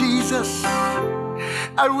through you, Jesus.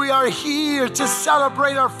 And we are here to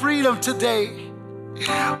celebrate our freedom today.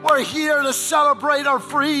 We're here to celebrate our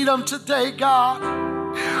freedom today, God.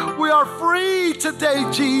 We are free today,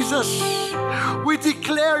 Jesus. We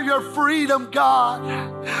declare your freedom, God.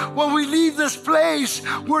 When we leave this place,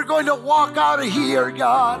 we're going to walk out of here,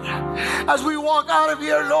 God. As we walk out of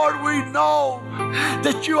here, Lord, we know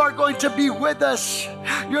that you are going to be with us.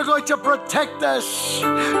 You're going to protect us.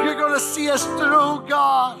 You're going to see us through,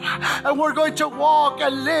 God. And we're going to walk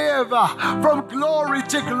and live from glory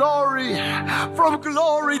to glory. From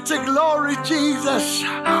glory to glory, Jesus.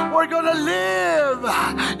 We're going to live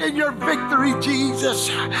in in your victory, Jesus.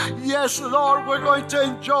 Yes, Lord, we're going to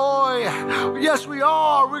enjoy. Yes, we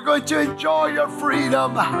are. We're going to enjoy your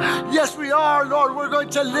freedom. Yes, we are, Lord. We're going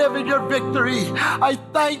to live in your victory. I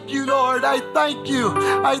thank you, Lord. I thank you.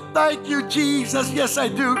 I thank you, Jesus. Yes, I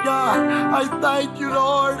do, God. I thank you,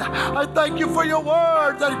 Lord. I thank you for your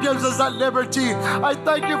word that gives us that liberty. I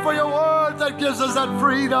thank you for your word that gives us that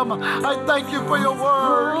freedom. I thank you for your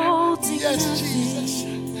word. Yes, Jesus.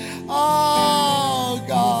 Oh,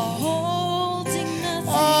 God.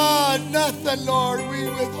 Nothing, Lord. We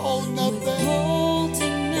withhold nothing.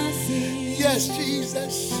 Yes,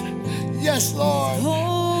 Jesus. Yes, Lord.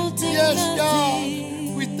 Yes,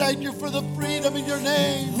 God. We thank you for the freedom in your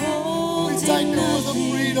name. We thank you for the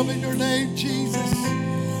freedom in your name, Jesus.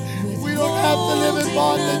 We don't have to live in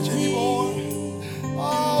bondage anymore.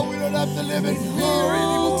 Oh, we don't have to live in fear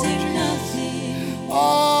anymore, Jesus.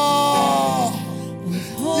 Oh,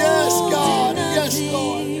 yes, God. Yes,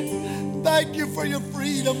 Lord. Thank you for your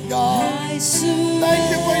freedom, God.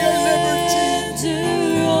 Thank you for your liberty.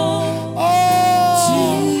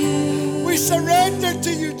 Oh, we surrender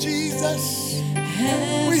to you, Jesus.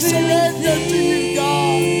 We surrender to you,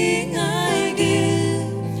 God.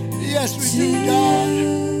 Yes, we do, God.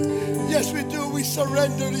 Yes, we do. We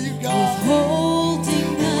surrender to you, God.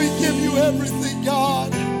 We give you everything,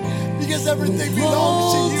 God, because everything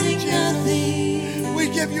belongs to you, Jesus. We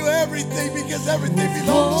give you everything because everything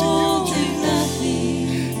belongs to you, Jesus.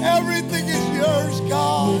 Everything is yours,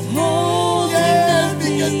 God. Yes,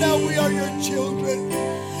 because now we are your children.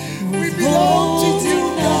 We belong to you,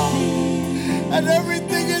 God. And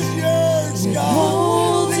everything is yours,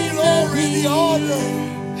 God. The glory, the honor,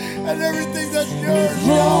 and everything that's yours,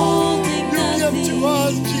 God, you give to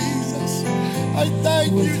us, Jesus. I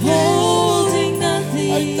thank you, Jesus.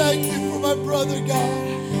 I thank you for my brother, God.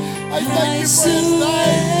 I thank you for his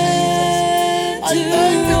life, Jesus. I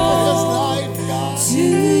thank you for his life, God.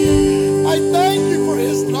 I thank you for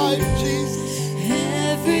his life, Jesus.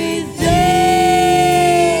 Yes,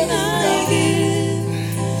 God.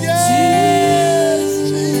 Yes,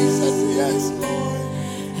 Jesus. Yes, Lord.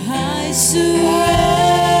 I surrender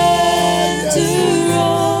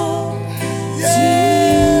all.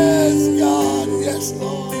 Yes, God. Yes,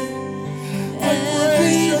 Lord. I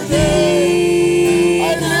praise your name. I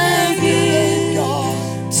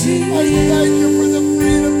thank you for the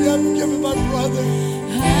freedom you have given my brother.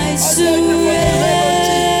 I thank you for the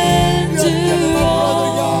liberty you have given my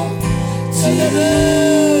brother, God. In the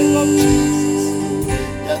name of Jesus.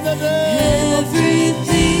 In the name of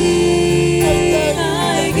Jesus. I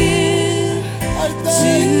thank you. I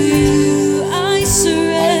thank you, Jesus. I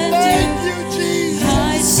thank you, Jesus.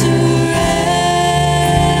 I surrender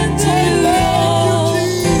all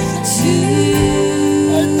to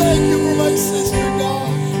you. I thank you for my sister, God.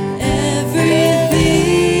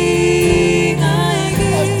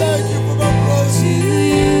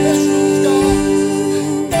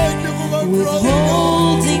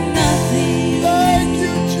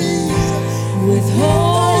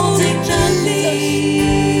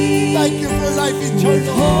 Thank you for life eternal.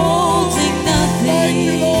 Withholding nothing. Thank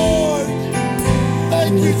you, Lord.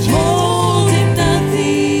 Thank you, Jesus. Withholding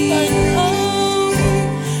nothing. Thank you,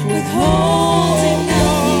 Jesus. Withholding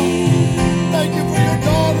nothing. Thank you for your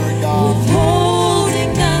daughter, God.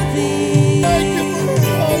 Withholding nothing. Thank you for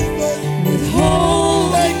her husband.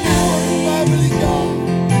 Withholding Thank you for her family, God.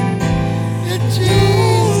 In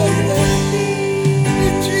Jesus' name.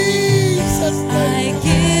 In Jesus' name. I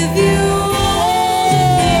give you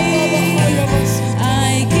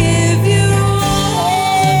I give you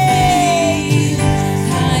all things.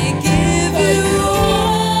 I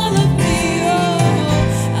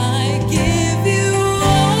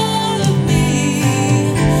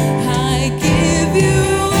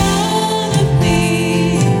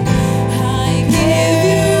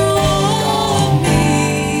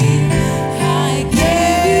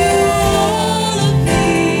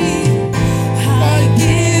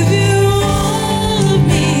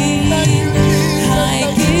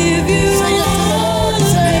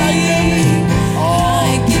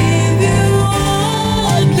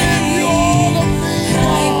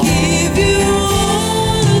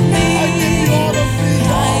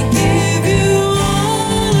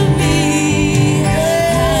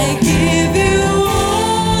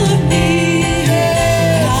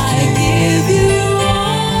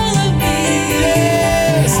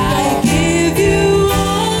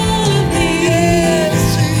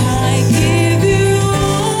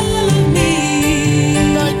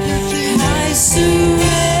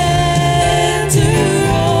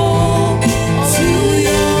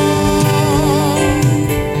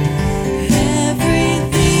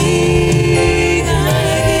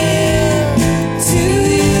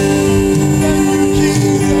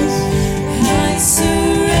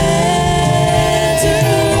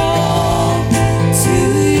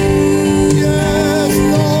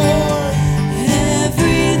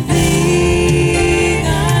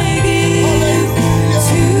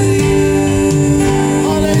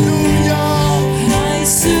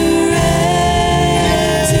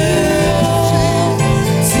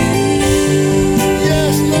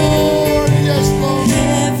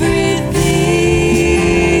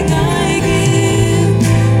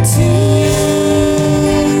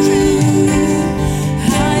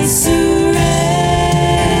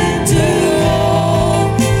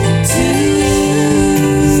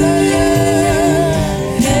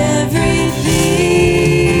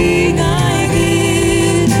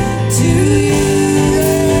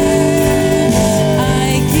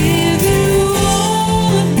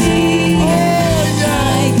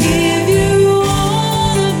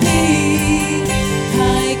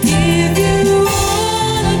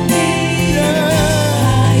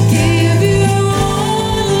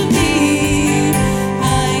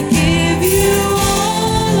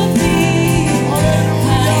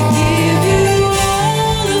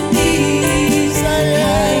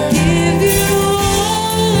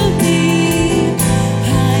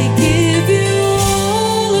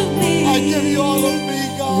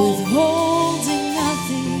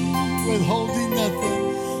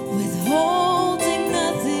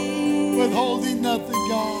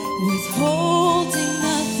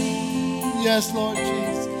Yes, Lord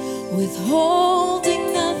Jesus. Withholding